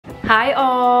Hi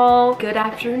all, good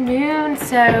afternoon.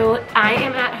 So I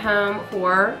am at home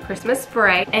for Christmas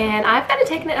break and I've kind of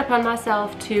taken it upon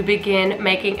myself to begin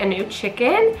making a new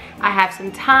chicken. I have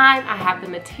some time, I have the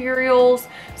materials,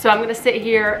 so I'm gonna sit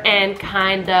here and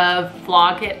kind of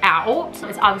vlog it out.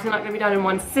 It's obviously not gonna be done in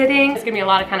one sitting. It's gonna be a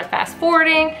lot of kind of fast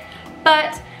forwarding,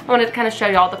 but I wanted to kind of show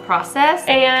you all the process.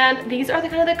 And these are the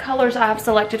kind of the colors I've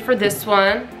selected for this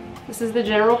one. This is the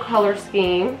general color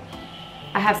scheme.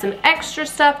 I have some extra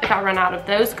stuff if I run out of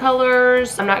those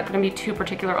colors. I'm not gonna be too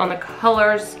particular on the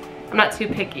colors. I'm not too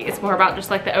picky. It's more about just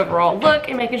like the overall look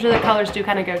and making sure the colors do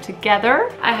kind of go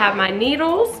together. I have my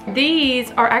needles.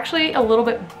 These are actually a little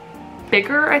bit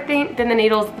bigger, I think, than the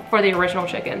needles for the original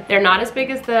chicken. They're not as big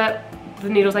as the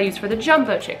needles I use for the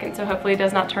jumbo chicken, so hopefully it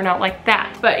does not turn out like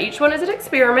that. But each one is an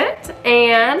experiment,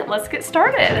 and let's get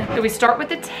started. So we start with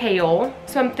the tail.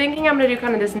 So I'm thinking I'm gonna do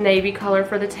kind of this navy color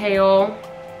for the tail.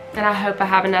 And I hope I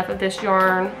have enough of this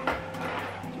yarn.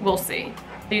 We'll see.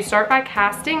 So you start by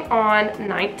casting on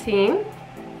 19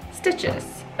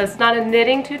 stitches. It's not a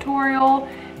knitting tutorial.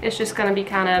 It's just gonna be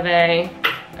kind of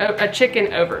a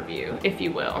chicken overview, if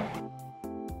you will.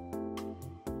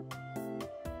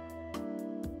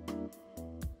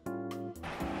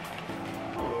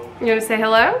 You wanna say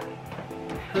hello?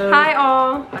 Hello. Hi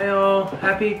all. Hi all.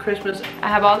 Happy Christmas. I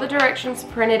have all the directions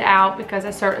printed out because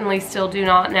I certainly still do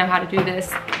not know how to do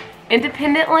this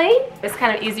independently. It's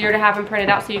kind of easier to have them printed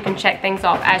out so you can check things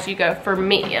off as you go, for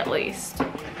me at least.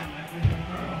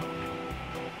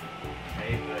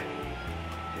 Hey, buddy.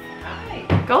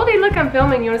 Hi. Goldie, look, I'm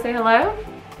filming. You want to say hello?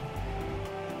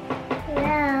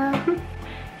 Hello.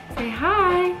 Say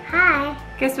hi. Hi.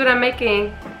 Guess what I'm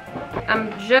making?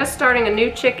 I'm just starting a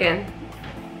new chicken.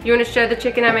 You want to show the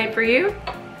chicken I made for you?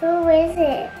 Who is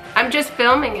it? I'm just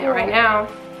filming it right now.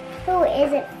 Who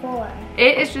is it for?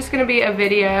 It is just going to be a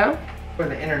video For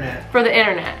the internet. for the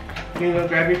internet. Can you go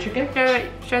grab your chicken?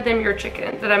 Show them your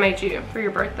chicken that I made you for your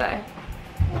birthday.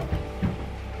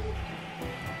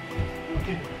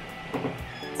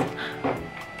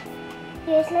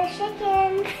 Here's my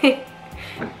chicken.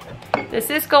 This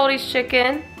is Goldie's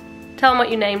chicken. Tell them what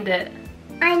you named it.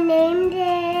 I named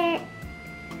it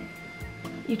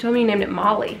You told me you named it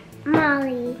Molly.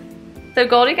 Molly. So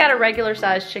Goldie got a regular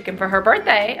sized chicken for her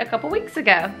birthday a couple weeks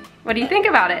ago. What do you think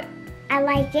about it? I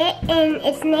like it, and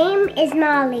its name is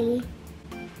Molly.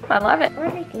 I love it. What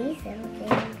are these little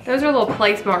things? Those are little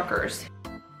place markers.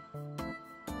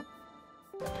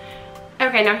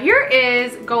 Okay, now here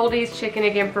is Goldie's chicken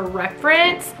again for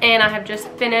reference, and I have just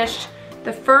finished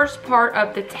the first part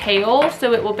of the tail,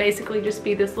 so it will basically just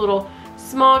be this little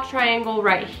small triangle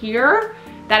right here.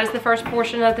 That is the first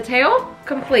portion of the tail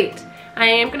complete. I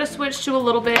am gonna switch to a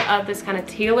little bit of this kind of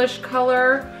tealish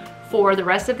color for the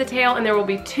rest of the tail, and there will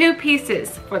be two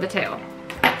pieces for the tail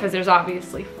because there's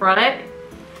obviously front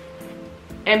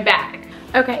and back.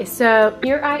 Okay, so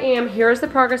here I am. Here's the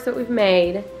progress that we've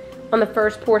made on the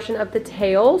first portion of the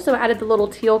tail. So I added the little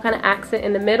teal kind of accent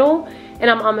in the middle, and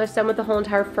I'm almost done with the whole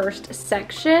entire first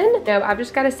section. Now I've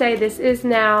just got to say, this is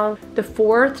now the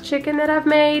fourth chicken that I've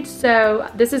made. So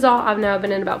this is all, I've now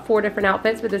been in about 4 different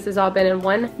outfits, but this has all been in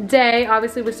one day,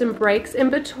 obviously with some breaks in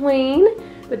between.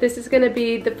 But this is going to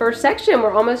be the first section.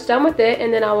 We're almost done with it,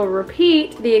 and then I will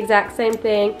repeat the exact same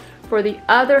thing for the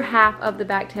other half of the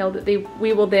back tail that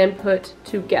we will then put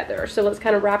together. So let's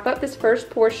kind of wrap up this first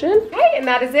portion. Okay, and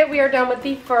that is it. We are done with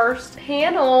the first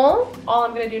panel. All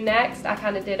I'm gonna do next, I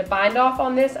kind of did a bind off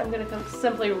on this. I'm gonna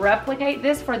simply replicate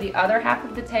this for the other half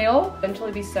of the tail,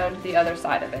 eventually be sewn to the other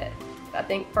side of it. I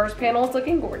think first panel is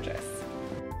looking gorgeous.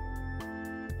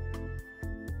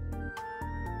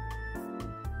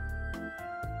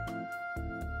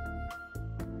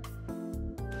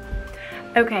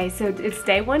 Okay, so it's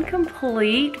day 1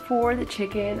 complete for the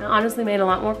chicken. I honestly made a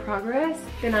lot more progress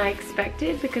than I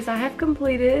expected because I have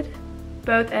completed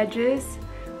both edges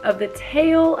of the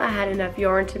tail. I had enough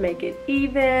yarn to make it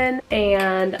even,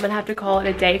 and I'm gonna have to call it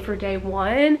a day for day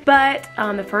 1. But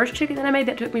the first chicken that I made,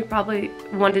 that took me probably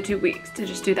 1 to 2 weeks to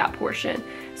just do that portion.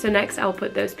 So next I'll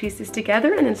put those pieces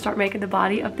together and then start making the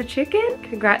body of the chicken.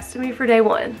 Congrats to me for day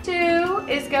 1. 2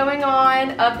 is going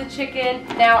on of the chicken.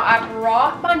 Now I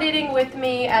brought my knitting with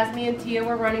me as me and Tia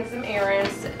were running some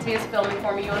errands. Tia's filming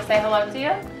for me. You wanna say hello,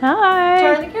 Tia? Hi.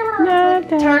 Turn the camera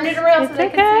around. No, Turn it around so they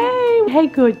can see. Hey,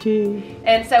 Goodie.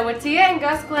 And so with Tia and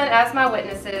Gus Glenn as my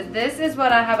witnesses, this is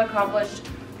what I have accomplished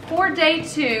for day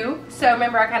 2. So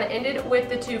remember, I kind of ended with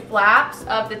the 2 flaps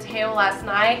of the tail last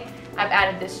night. I've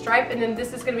added this stripe, and then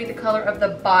this is going to be the color of the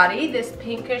body, this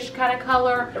pinkish kind of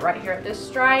color right here at this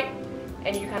stripe.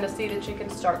 And you kind of see the chicken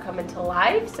start coming to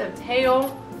life. So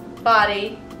tail,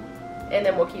 body, and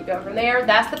then we'll keep going from there.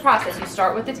 That's the process. You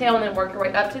start with the tail and then work your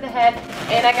way up to the head.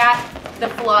 And I got the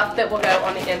fluff that will go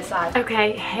on the inside.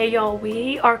 Okay, hey y'all,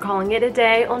 we are calling it a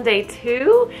day on day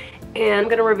 2. And I'm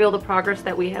gonna reveal the progress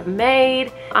that we have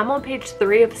made. I'm on page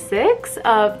 3 of 6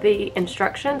 of the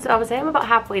instructions. I would say I'm about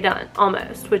halfway done,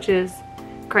 almost, which is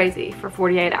crazy for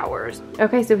 48 hours.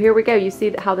 Okay, so here we go. You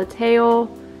see how the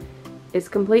tail is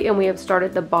complete and we have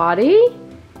started the body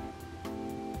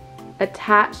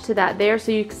attached to that there.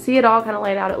 So you can see it all kind of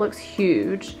laid out. It looks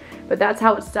huge, but that's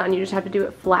how it's done. You just have to do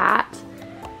it flat.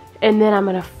 And then I'm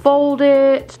gonna fold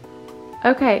it.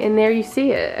 Okay, and there you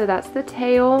see it. So that's the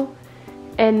tail.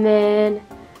 And then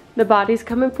the body's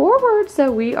coming forward.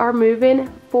 So we are moving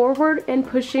forward and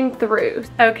pushing through.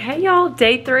 Okay, y'all,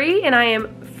 day 3, and I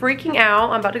am freaking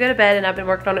out. I'm about to go to bed and I've been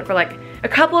working on it for like a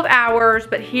couple of hours,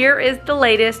 but here is the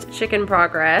latest chicken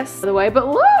progress. By the way, but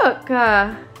look,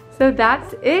 so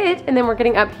that's it. And then we're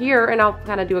getting up here and I'll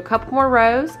kind of do a couple more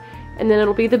rows and then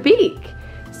it'll be the beak.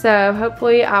 So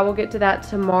hopefully I will get to that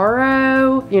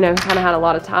tomorrow. You know, kind of had a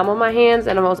lot of time on my hands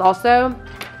and I was also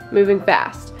moving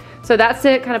fast. So that's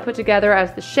it, kind of put together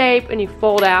as the shape, and you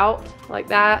fold out like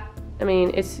that. I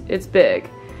mean, it's big.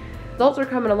 Results are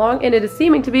coming along, and it is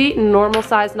seeming to be normal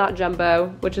size, not jumbo,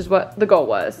 which is what the goal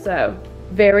was. So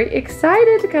very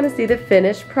excited to kind of see the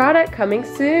finished product coming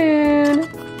soon.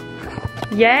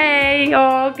 Yay,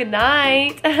 y'all, good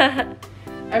night.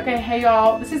 Okay, hey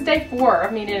y'all, this is day 4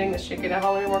 of me knitting this chicken. I've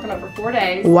only been working on it for 4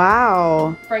 days.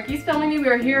 Wow. Frankie's filming me. We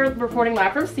are here reporting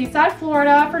live from Seaside,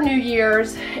 Florida for New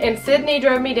Year's. And Sydney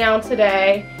drove me down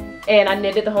today and I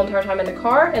knitted the whole entire time in the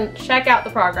car. And check out the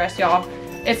progress, y'all.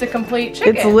 It's a complete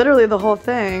chicken. It's literally the whole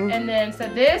thing. And then, so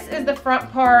this is the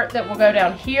front part that will go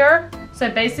down here. So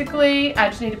basically, I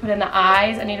just need to put in the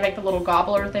eyes. I need to make the little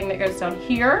gobbler thing that goes down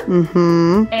here.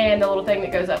 And the little thing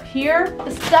that goes up here.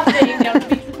 The stuffing down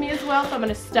speaks with me as well, so I'm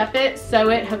gonna stuff it, sew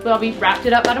it. Hopefully I'll be wrapped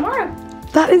it up by tomorrow.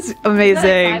 That is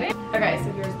amazing. Okay,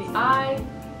 so here's the eye.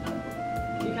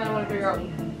 You kind of want to figure out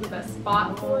the best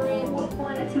spot for it.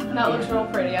 That looks real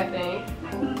pretty, I think.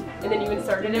 And then you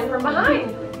insert it in from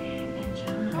behind.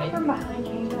 Right from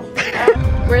behind.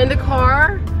 We're in the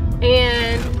car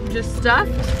and just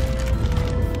stuffed.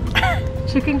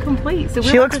 Chicken complete. So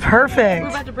she looks perfect. We're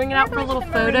about to bring it out for a little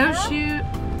photo shoot.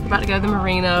 We're about to go to the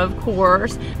marina, of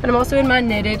course. But I'm also in my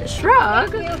knitted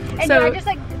shrug. And so I just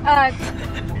like, Right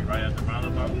at the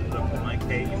roundabout, the flank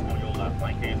cage, on your left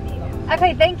flank cage.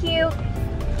 okay, thank you.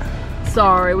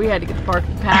 sorry, we had to get the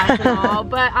parking pass and all.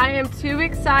 But I am too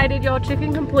excited, y'all.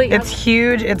 Chicken complete. It's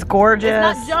huge. It's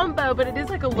gorgeous. It's not jumbo, but it is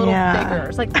like a little thicker.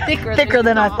 It's like thicker. Thicker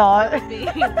than I thought.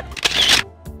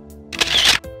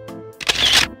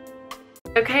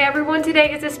 Okay everyone,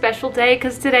 today is a special day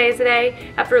because today is the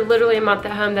day after literally a month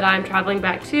at home that I'm traveling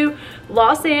back to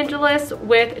Los Angeles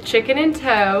with chicken in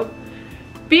tow,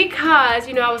 because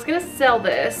you know I was gonna sell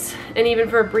this, and even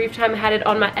for a brief time I had it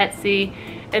on my Etsy,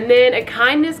 and then a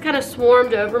kindness kind of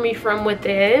swarmed over me from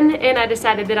within, and I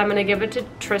decided that I'm gonna give it to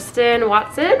Tristan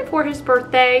Watson for his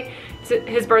birthday.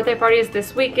 His birthday party is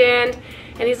this weekend,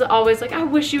 and he's always like, I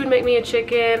wish you would make me a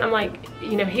chicken. I'm like,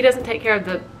 you know, he doesn't take care of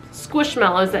the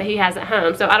squishmallows that he has at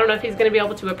home, so I don't know if he's going to be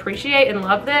able to appreciate and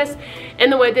love this in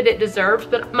the way that it deserves,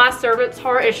 but my servant's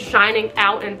heart is shining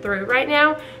out and through right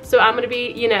now, so I'm going to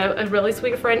be, you know, a really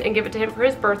sweet friend and give it to him for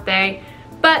his birthday.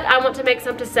 But I want to make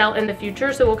some to sell in the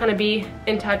future, so we'll kind of be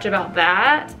in touch about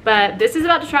that. But this is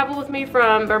about to travel with me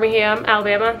from Birmingham,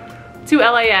 Alabama to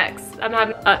LAX. I'm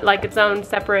having like its own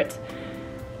separate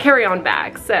carry-on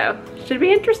bag, so should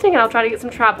be interesting, and I'll try to get some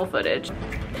travel footage.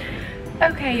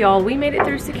 Okay, y'all, we made it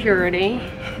through security.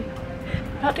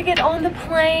 About to get on the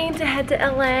plane to head to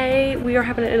LA. We are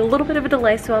having a little bit of a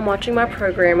delay, so I'm watching my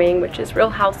programming, which is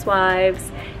Real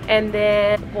Housewives. And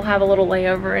then we'll have a little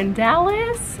layover in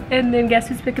Dallas. And then guess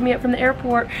who's picking me up from the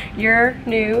airport? Your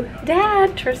new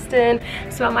dad, Tristan.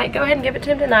 So I might go ahead and give it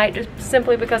to him tonight, just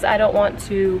simply because I don't want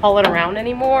to haul it around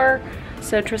anymore.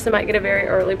 So Tristan might get a very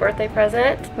early birthday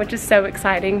present, which is so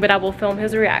exciting, but I will film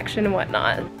his reaction and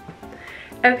whatnot.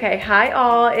 Okay, hi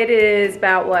all. It is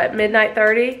about what, midnight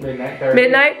 30? Midnight 30.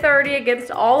 Midnight 30. Against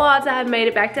all odds, I have made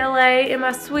it back to LA, and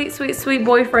my sweet, sweet, sweet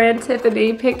boyfriend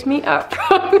Tiffany picked me up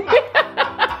from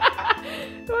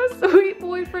my sweet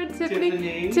boyfriend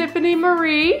Tiffany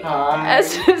Marie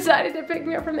has decided to pick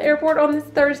me up from the airport on this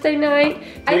Thursday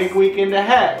night. Big weekend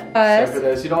ahead. So for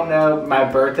those who don't know, my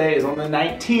birthday is on the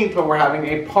 19th, but we're having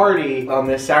a party on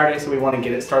this Saturday, so we want to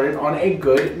get it started on a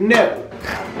good note.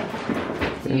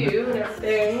 You and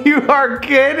everything. You are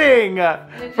kidding!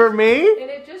 For me? And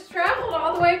it just traveled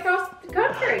all the way across the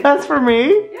country. That's for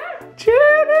me? Yeah.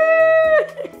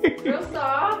 Judy! Real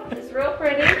soft. It's real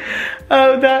pretty.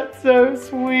 Oh, that's so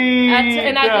sweet.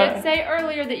 And I did say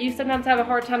earlier that you sometimes have a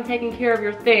hard time taking care of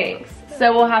your things.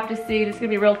 So we'll have to see. This is gonna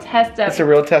be a real test of. It's a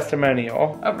real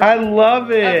testimonial. I love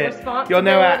it. You'll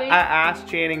know I asked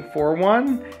Channing for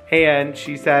one, and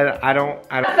she said I don't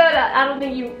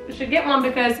think you should get one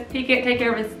because he can't take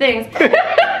care of his things.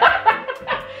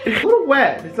 It's a little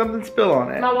wet. Did something spill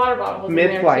on it? My water bottle was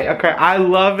mid-flight. Okay, I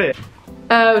love it.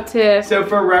 Oh, Tiff. So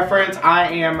for reference, I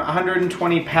am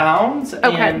 120 pounds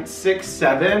and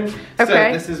 6'7". So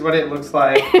this is what it looks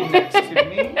like next to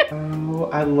me. Oh,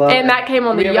 I love it. And that came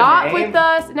on the yacht with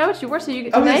us. No, it's yours, so you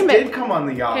get to name it. Oh, this did come on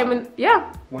the yacht.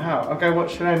 Yeah. Wow. Okay, what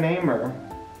should I name her?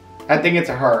 I think it's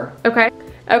a her. Okay.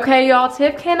 Okay, y'all,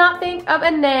 Tiff cannot think of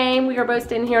a name. We are both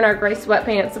sitting here in our gray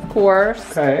sweatpants, of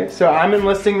course. Okay, so I'm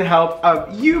enlisting the help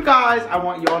of you guys. I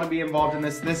want y'all to be involved in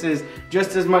this. This is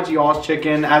just as much y'all's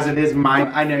chicken as it is mine.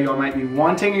 I know y'all might be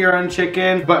wanting your own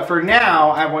chicken, but for now,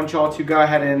 I want y'all to go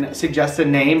ahead and suggest a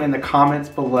name in the comments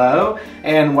below,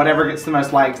 and whatever gets the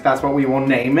most likes, that's what we will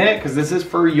name it, because this is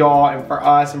for y'all and for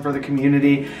us and for the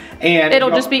community. And it'll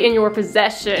just be in your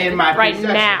possession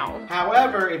now.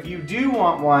 However, if you do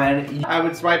want one, I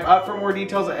would swipe up for more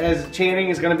details, as Channing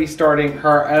is going to be starting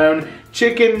her own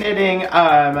chicken knitting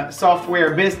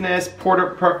software business,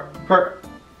 protocol,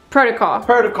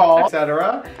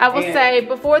 etc. I will say,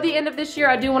 before the end of this year,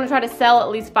 I do want to try to sell at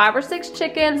least 5 or 6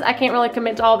 chickens. I can't really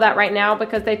commit to all of that right now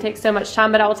because they take so much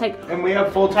time, but I will take... And we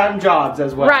have full-time jobs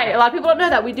as well. Right, a lot of people don't know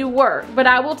that. We do work, but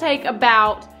I will take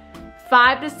about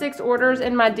 5 to 6 orders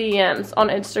in my DMs on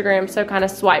Instagram, so kind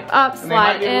of swipe up, slide in. They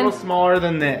might be a little smaller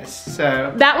than this,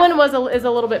 so. That one is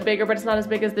a little bit bigger, but it's not as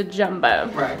big as the jumbo.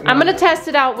 Right. I'm gonna test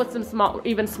it out with some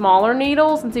even smaller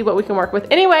needles and see what we can work with.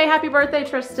 Anyway, happy birthday,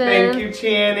 Tristan. Thank you,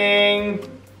 Channing.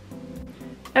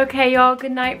 Okay, y'all,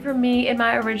 good night from me and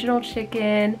my original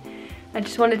chicken. I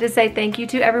just wanted to say thank you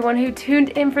to everyone who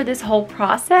tuned in for this whole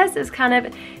process. It's kind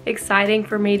of exciting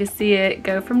for me to see it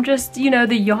go from just, you know,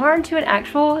 the yarn to an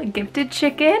actual gifted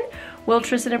chicken. Will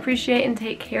Tristan appreciate and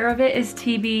take care of it is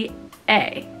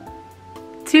TBA.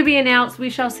 To be announced, we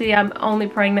shall see. I'm only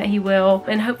praying that he will.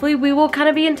 And hopefully we will kind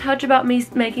of be in touch about me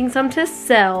making some to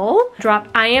sell.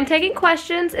 I am taking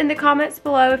questions in the comments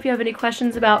below if you have any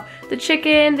questions about the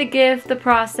chicken, the gift, the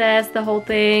process, the whole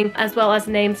thing, as well as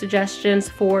name suggestions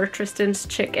for Tristan's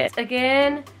chicken.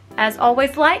 Again, as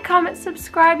always, like, comment,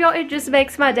 subscribe, y'all. It just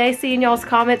makes my day seeing y'all's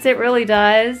comments. It really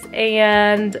does.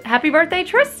 And happy birthday,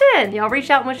 Tristan. Y'all reach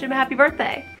out and wish him a happy birthday.